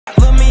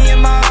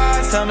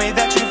tell me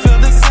that you feel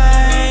the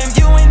same.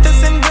 You ain't the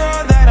same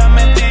girl that I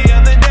met the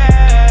other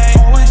day.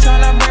 Always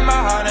tryna break my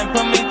heart and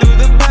put me through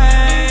the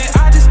pain.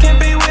 I just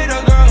can't be with a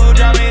girl who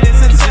drive me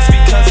this insane. Just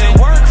because it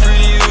worked for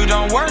you,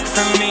 don't work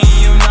for me,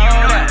 you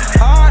know that.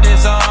 Heart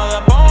is all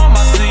up on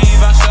my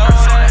sleeve, I show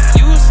that.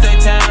 You stay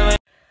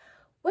talented.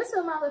 What's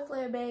up, my little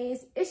flare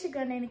bays? It's your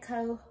girl Nani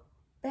Cole,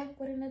 back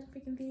with another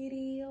freaking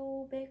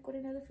video, back with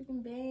another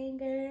freaking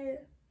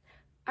banger.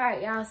 All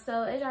right, y'all,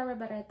 so as y'all read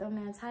by that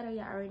thumbnail and title,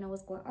 y'all already know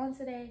what's going on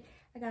today.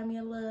 I got me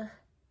a little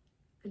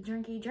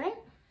drinky drink.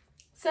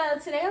 So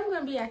today I'm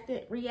gonna be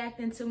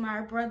reacting to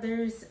my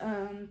brother's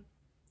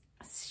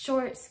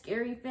short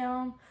scary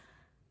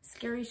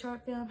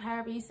short film,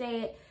 however you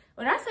say it.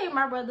 When I say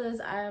my brothers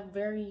are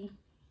very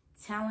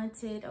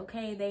talented,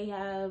 okay,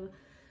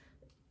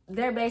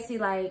 they're basically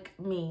like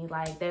me.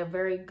 Like, they're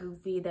very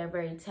goofy, they're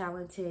very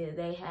talented.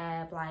 They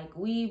have, like,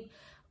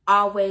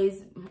 all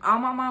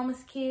my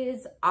mama's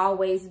kids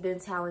always been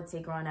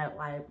talented growing up.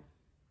 Like,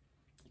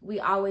 we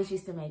always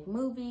used to make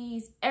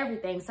movies,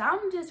 everything. So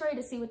I'm just ready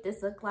to see what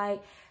this look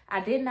like.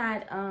 I did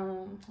not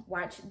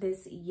watch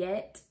this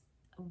yet,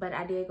 but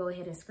I did go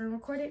ahead and screen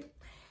record it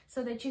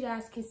so that you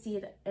guys can see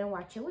it and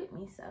watch it with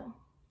me. So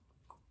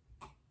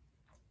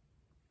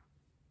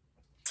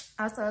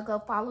also go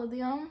follow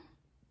them.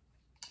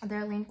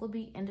 Their link will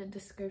be in the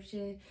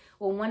description.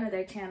 Well, one of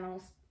their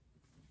channels.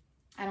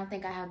 I don't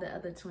think I have the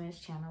other twins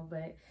channel,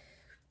 but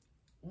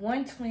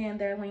one twin,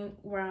 their link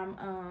where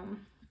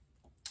I'm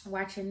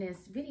watching this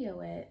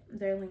video at,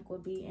 their link will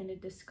be in the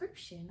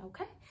description,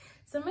 okay?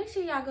 So make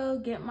sure y'all go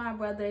get my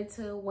brother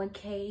to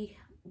 1K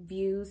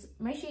views.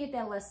 Make sure you hit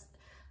that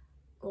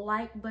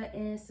like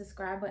button,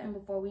 subscribe button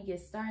before we get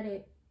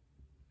started.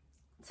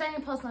 Turn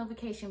your post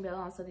notification bell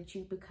on so that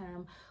you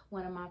become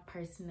one of my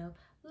personal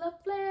love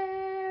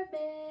flare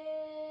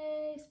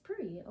bays,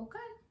 period, okay?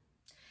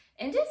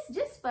 And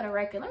just for the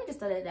record, let me just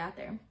throw that out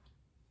there.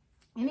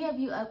 Any of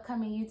you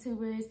upcoming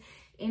YouTubers,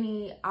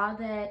 all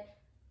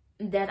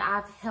that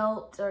I've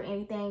helped or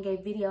anything,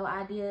 gave video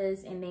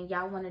ideas, and then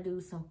y'all want to do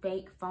some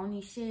fake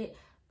phony shit,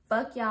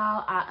 fuck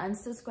y'all. I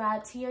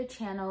unsubscribed to your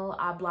channel,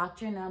 I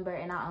blocked your number,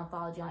 and I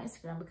unfollowed you on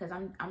Instagram because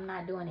I'm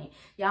not doing it.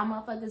 Y'all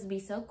motherfuckers be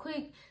so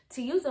quick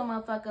to use a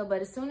motherfucker,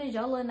 but as soon as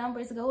your little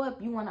numbers go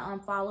up, you want to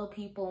unfollow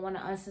people, want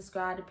to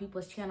unsubscribe to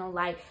people's channel.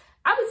 Like,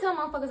 I be telling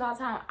motherfuckers all the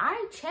time,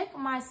 I check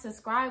my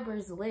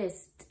subscribers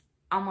list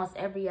almost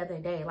every other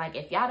day. Like,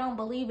 if y'all don't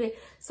believe it,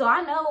 so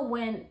I know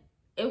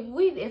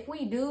if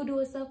we do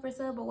a sub for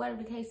sub or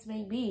whatever the case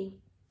may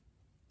be,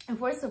 if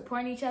we're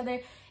supporting each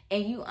other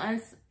and you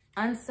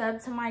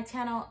unsub to my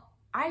channel,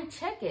 I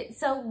check it.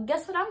 So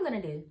guess what I'm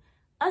gonna do?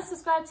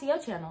 Unsubscribe to your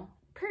channel,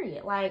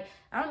 period. Like,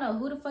 I don't know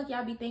who the fuck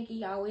y'all be thinking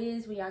y'all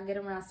is when y'all get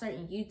around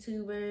certain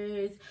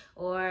YouTubers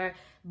or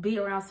be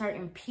around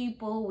certain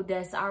people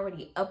that's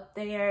already up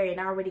there and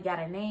already got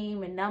a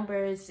name and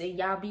numbers, and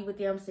y'all be with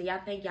them, so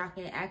y'all think y'all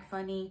can act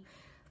funny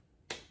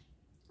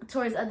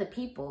towards other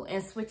people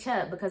and switch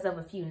up because of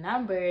a few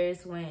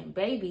numbers when,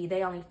 baby,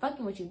 they only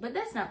fucking with you. But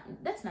that's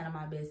none of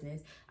my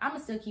business. I'ma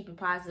still keep it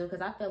positive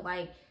because I feel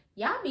like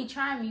y'all be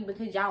trying me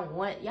because y'all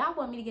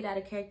want me to get out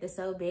of character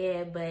so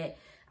bad, but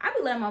I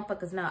be letting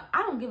motherfuckers know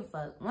I don't give a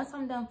fuck. Once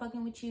I'm done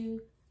fucking with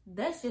you,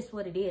 that's just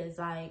what it is.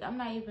 Like, I'm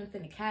not even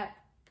finna cap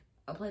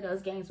or play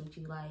those games with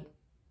you. Like,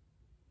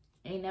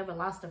 ain't never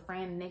lost a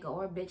friend, nigga,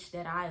 or bitch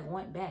that I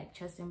want back.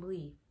 Trust and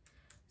believe.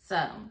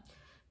 So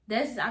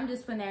I'm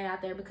just putting that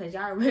out there because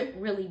y'all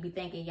really be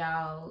thinking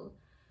y'all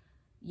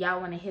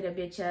want to hit a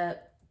bitch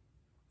up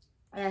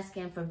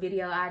asking for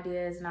video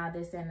ideas and all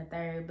this and the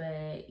third,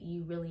 but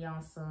you really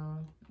on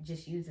some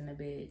just using a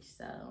bitch.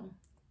 So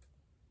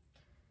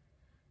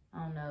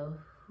I don't know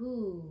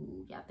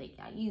who y'all think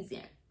y'all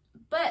using.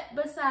 But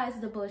besides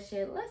the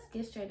bullshit, let's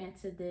get straight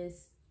into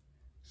this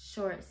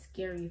short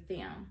scary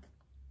film.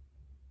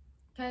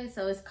 Okay,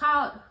 so it's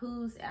called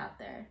Who's Out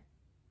There.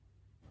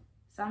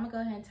 So I'm gonna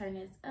go ahead and turn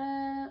this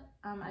up.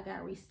 I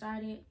got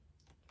restarted.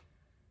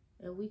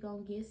 And we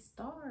gonna get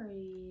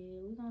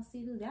started. We gonna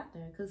see who's out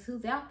there. Cause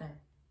who's out there?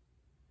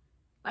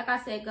 Like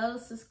I said, go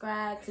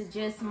subscribe to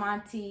Just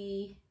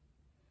Monty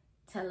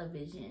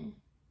Television.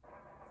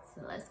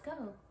 So let's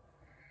go.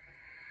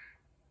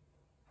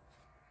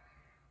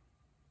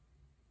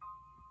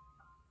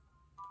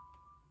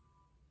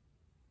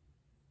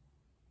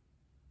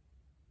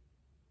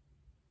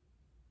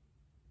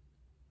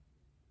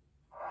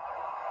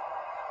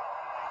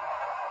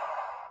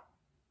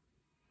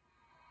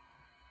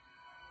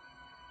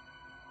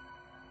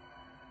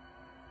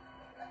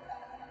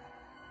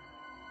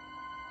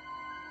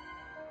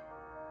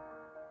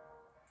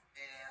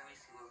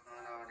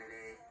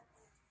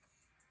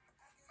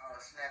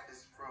 Snap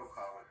is bro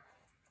calling.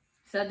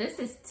 So this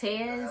is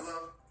Tez.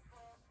 Hello?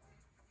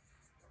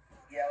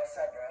 Yeah, what's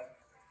up, bro?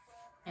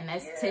 And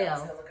that's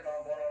yeah, Tell.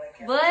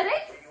 But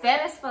they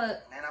fat as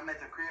fuck. Man, I'm at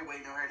the crib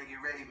waiting on her to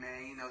get ready,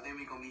 man. You know, then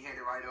we gonna be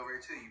headed right over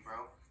to you,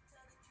 bro.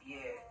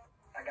 Yeah,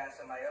 I got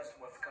somebody else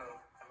who wants to come.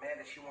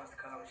 Amanda, she wants to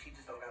come. She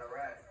just don't got a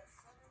ride.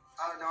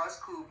 Oh, no, it's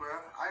cool, bro.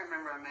 I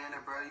remember Amanda,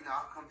 bro. You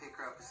know, I'll come pick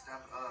her up and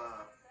stuff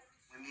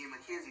when me and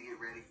Mackenzie get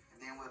ready.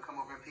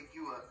 and pick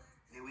you up.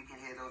 Then we can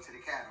head on to the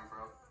cabin,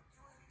 bro.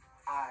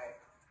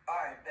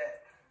 Alright,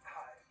 bet.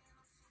 Alright.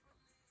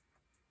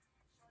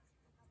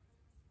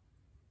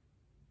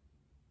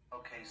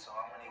 Okay, so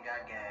I went and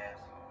got gas.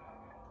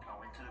 I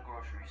went to the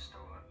grocery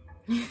store.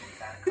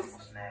 Got a couple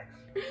snacks.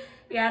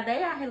 Yeah,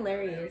 they are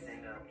hilarious.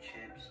 Everything up,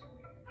 chips,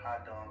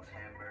 hot dogs,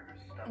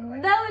 hamburgers, stuff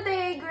like No, they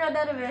ain't grilled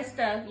none of that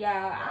stuff,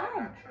 y'all. got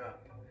in our truck,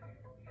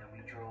 and we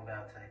drove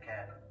out to the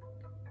cabin.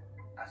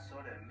 I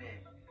sort of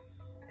admit,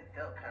 it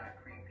felt kind of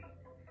creepy.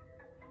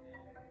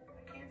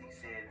 Mackenzie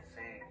said the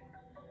same.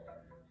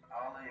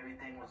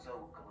 Everything was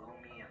so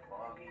gloomy and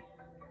foggy,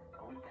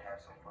 but we could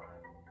have some fun.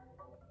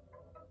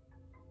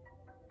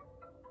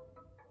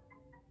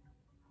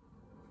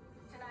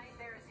 Tonight,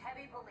 there is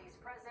heavy police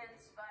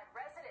presence, but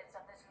residents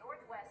of this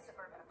northwest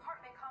suburban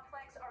apartment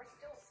complex are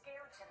still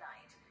scared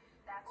tonight.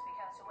 That's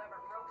because whoever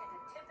broke into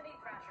Tiffany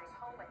Thrasher's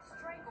home and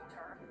strangled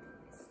her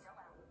is still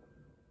out.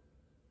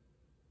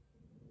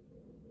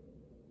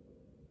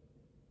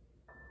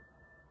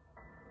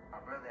 My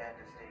brother had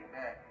to stay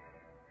back,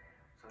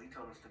 so he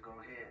told us to go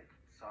ahead.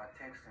 So I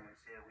texted him and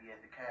said we at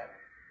the cabin.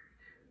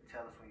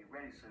 Tell us when you're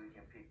ready so we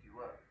can pick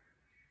you up.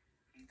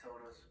 He told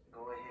us,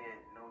 go ahead,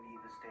 no need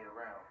to stay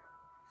around.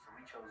 So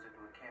we chose to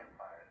do a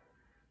campfire.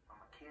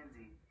 But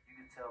Mackenzie, you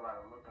could tell by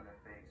the look on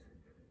her face,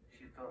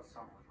 she felt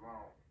something was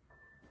wrong.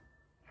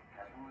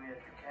 As we were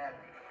at the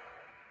cabin,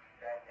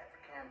 back at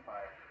the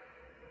campfire,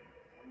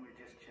 we were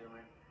just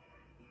chilling,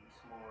 eating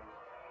s'mores,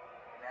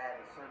 and I had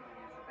to suddenly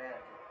use the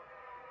bathroom.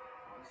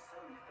 And we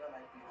suddenly felt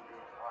like we were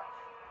being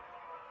watched.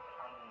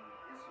 I mean,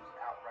 this was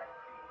outright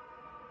creepy.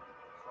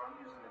 So I'm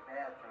using the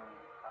bathroom,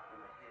 I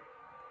feel a hit.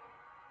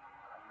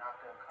 I'm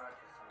knocked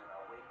unconscious, and when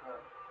I wake up,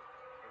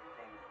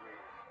 everything is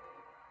weird.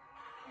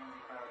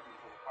 Mackenzie found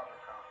through to apartment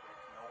complex,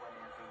 no one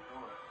answered the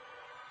door.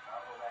 So I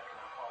go back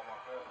and I call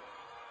my brother.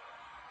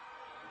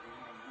 But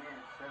then again,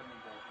 suddenly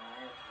there's no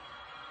answer.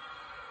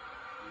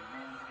 We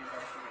managed to get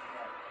back to the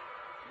cabin,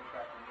 look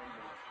out the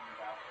window and see the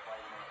house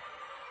white man.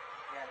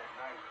 He had a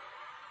knife,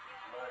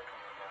 with blood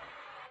coming down.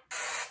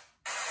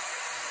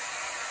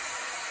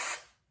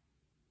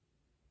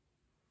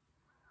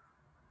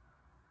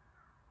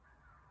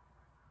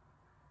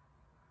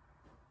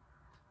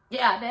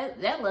 Yeah,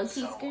 that low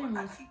key So scared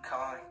me. I keep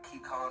calling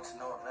to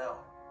no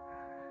avail.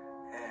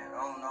 And I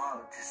don't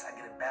know, I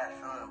get a bad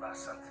feeling about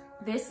something.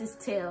 This is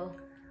Till.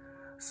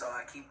 So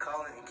I keep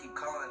calling,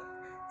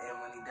 and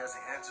when he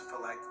doesn't answer for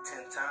like the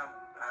 10th time,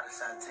 I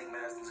decide to take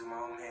matters into my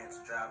own hands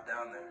and drive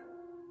down there.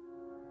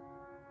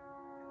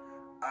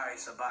 Alright,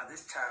 so by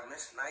this time,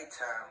 it's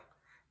nighttime,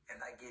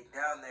 and I get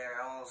down there,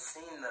 I don't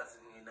see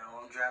nothing,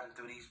 I'm driving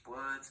through these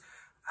woods,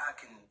 I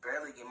can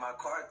barely get my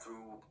car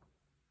through.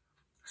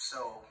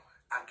 So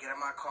I get in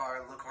my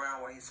car, look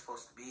around where he's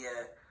supposed to be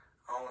at.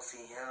 I don't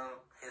see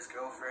him, his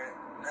girlfriend,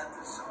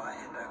 nothing. So I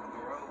hit back on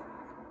the road,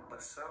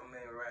 but something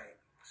ain't right.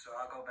 So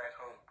I go back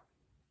home.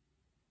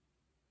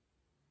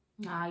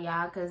 Nah,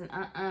 y'all,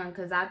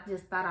 cause I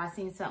just thought I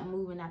seen something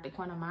moving out the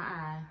corner of my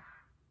eye.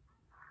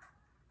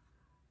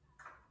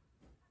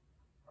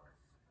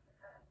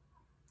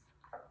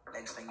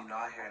 Next thing you know,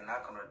 I hear a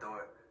knock on the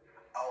door.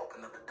 I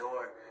open up the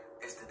door.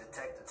 It's the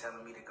detective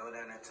telling me to go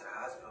down there to the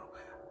hospital.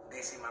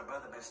 They say my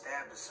brother been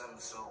stabbed or something,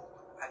 so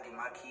I get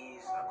my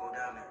keys, I go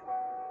down there.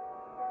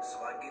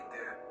 So I get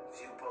there, a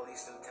few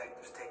police and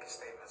detectives taking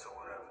statements or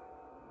whatever.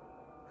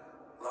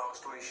 Long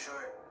story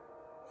short,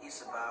 he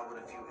survived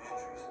with a few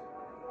injuries.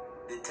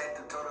 The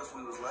detective told us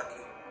we was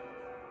lucky.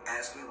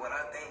 Asked me what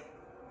I think.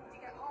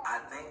 I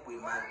think we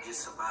might have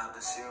just survived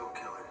a serial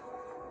killer.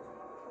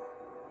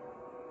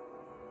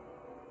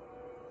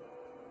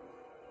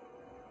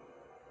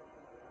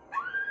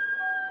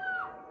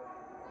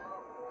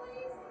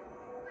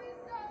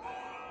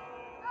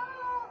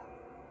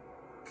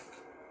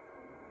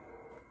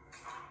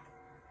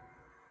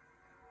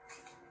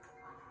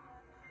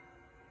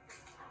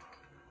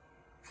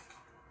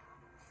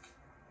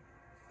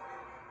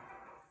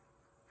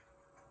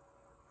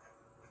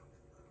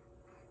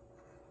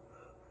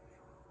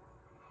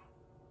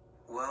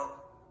 Well,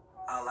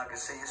 all I can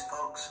say is,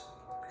 folks,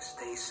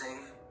 stay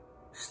safe,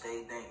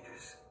 stay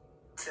dangerous.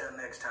 Till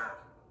next time.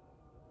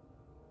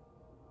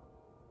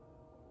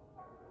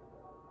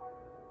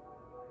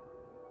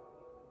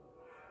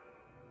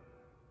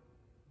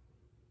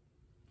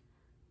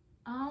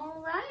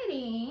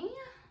 Alrighty.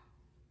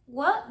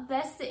 Well,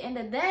 that's the end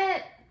of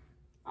that.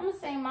 I'm gonna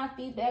say my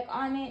feedback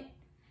on it.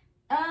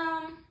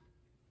 I'm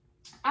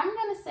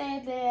gonna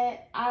say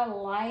that I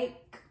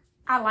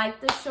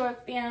like the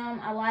short film.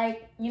 I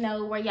like,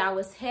 where y'all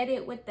was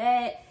headed with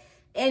that.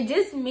 And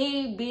just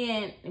me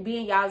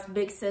being y'all's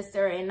big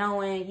sister and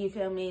knowing, you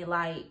feel me,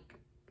 like,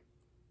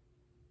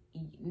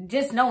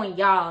 just knowing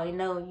y'all and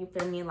know, you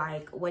feel me,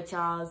 like, what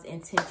y'all's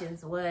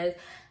intentions was.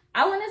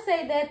 I want to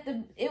say that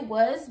it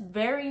was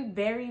very,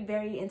 very,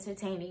 very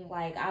entertaining.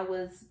 Like, I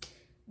was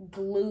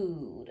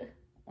glued.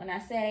 When I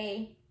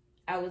say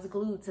I was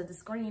glued to the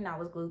screen, I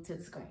was glued to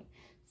the screen.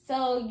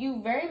 So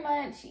you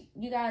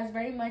guys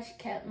very much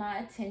kept my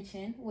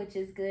attention, which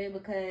is good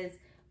because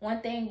one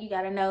thing you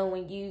gotta know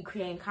when you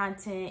create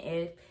content,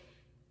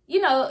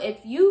 if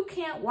you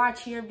can't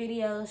watch your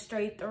videos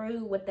straight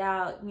through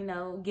without,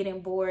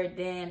 getting bored,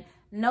 then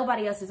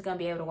nobody else is gonna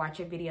be able to watch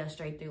your video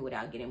straight through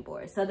without getting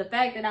bored. So the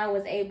fact that I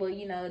was able,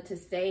 to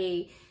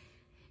stay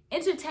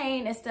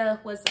entertained and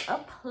stuff was a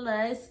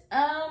plus.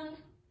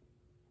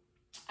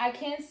 I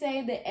can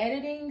say the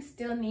editing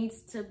still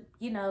needs to,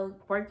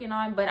 working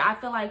on, but I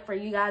feel like for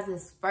you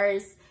guys'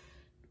 first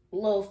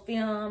little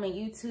film and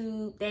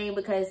YouTube thing,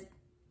 because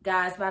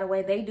guys, by the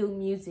way, they do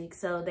music,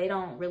 so they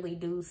don't really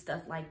do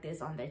stuff like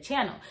this on their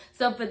channel.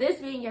 So for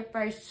this being your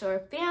first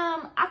short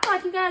film, I feel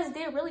like you guys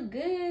did really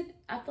good.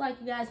 I feel like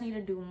you guys need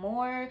to do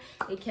more.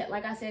 It kept,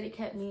 like I said, it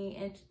kept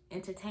me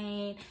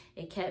entertained.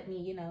 It kept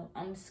me,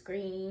 on the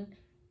screen.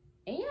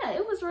 And yeah,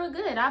 it was real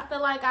good. I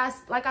feel like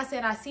I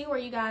said, I see where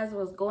you guys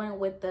was going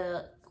with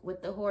the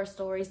horror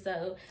story.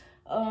 So,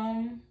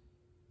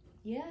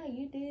 yeah,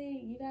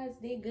 you guys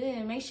did good.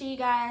 And make sure you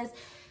guys,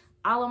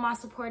 all of my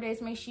supporters,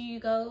 make sure you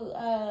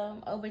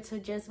go over to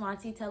Just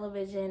Monty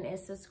Television and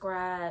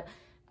subscribe.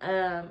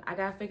 I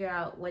gotta figure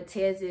out what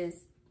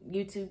Tez's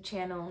YouTube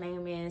channel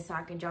name is so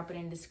I can drop it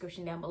in the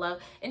description down below.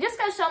 And just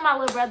gonna show my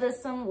little brother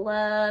some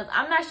love.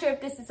 I'm not sure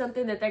if this is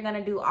something that they're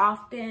gonna do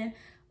often,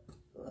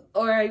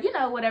 or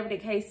whatever the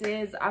case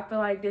is. I feel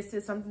like this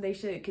is something they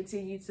should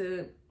continue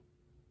to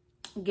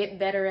get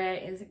better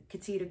at and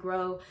continue to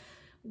grow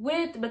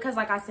with, because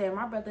like I said,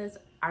 my brothers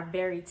are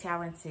very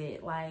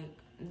talented. Like,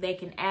 they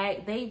can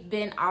act. They've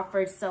been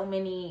offered so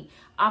many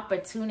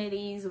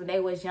opportunities when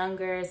they was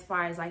younger, as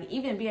far as like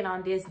even being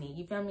on Disney,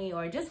 you feel me,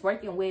 or just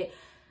working with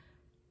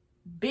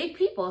big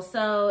people.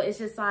 So it's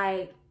just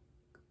like,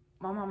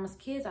 my mama's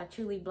kids are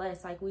truly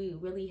blessed. Like, we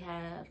really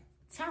have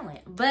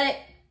talent. But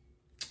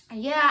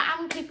yeah,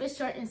 I'm gonna keep it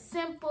short and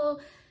simple.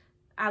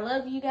 I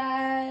love you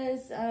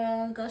guys.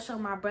 Go show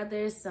my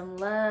brothers some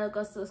love.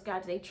 Go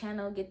subscribe to their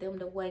channel. Get them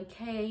to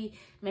 1K.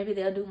 Maybe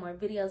they'll do more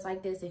videos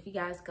like this if you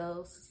guys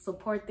go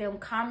support them.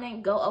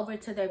 Comment. Go over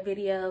to their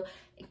video.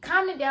 And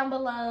comment down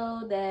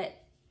below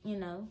that,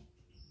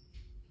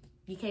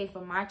 you came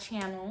from my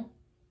channel.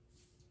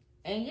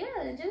 And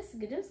yeah, just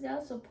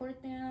go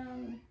support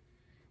them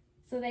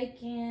so they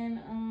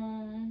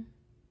can,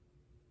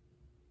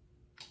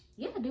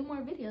 yeah, do more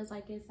videos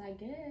like this, I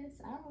guess.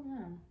 I don't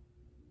know.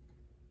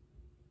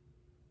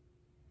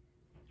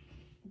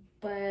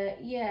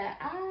 But yeah,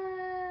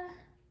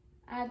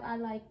 I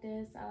like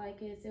this. I like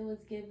this. It was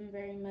given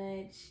very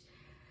much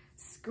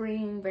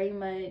Scream, very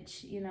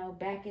much,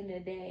 back in the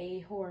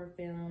day horror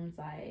films,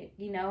 like,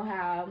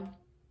 how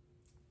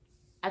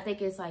I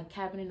think it's like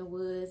Cabin in the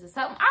Woods or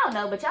something. I don't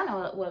know, but y'all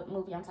know what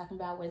movie I'm talking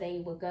about, where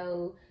they would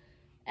go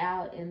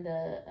out in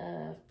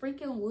the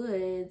freaking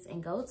woods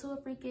and go to a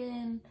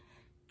freaking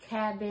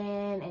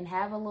cabin and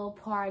have a little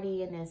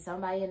party, and then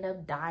somebody end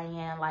up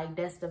dying. Like,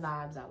 that's the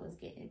vibes I was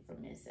getting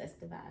from this. That's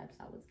the vibes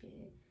I was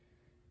getting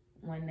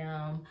when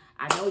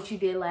I Know What You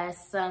Did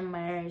Last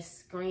Summer,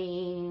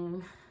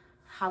 Scream,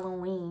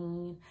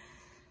 Halloween,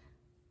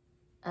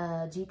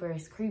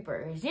 Jeepers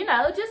Creepers,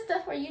 just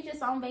stuff where you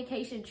just on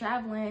vacation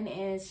traveling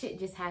and shit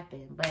just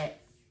happened. But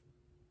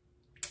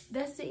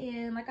that's the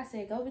end. Like I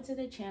said, go over to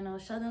their channel,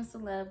 show them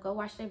some love, go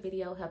watch their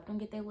video, help them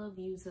get their little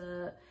views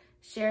up.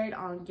 Share it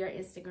on your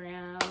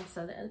Instagram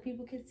so that other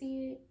people can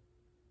see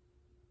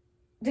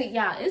it.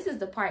 Y'all, this is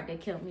the part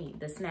that killed me.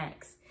 The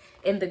snacks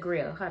in the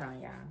grill. Hold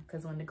on, y'all.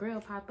 Because when the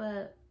grill pop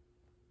up,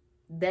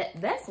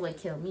 that's what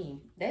killed me.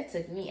 That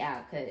took me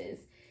out, because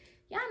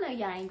y'all know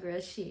y'all ain't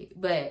grill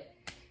shit. But,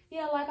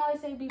 yeah, like I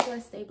always say, be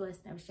blessed, stay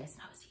blessed, never stress.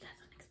 And I will see you guys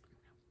on the next video.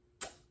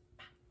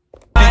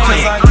 Bye.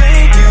 Because I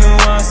gave you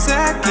one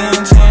second.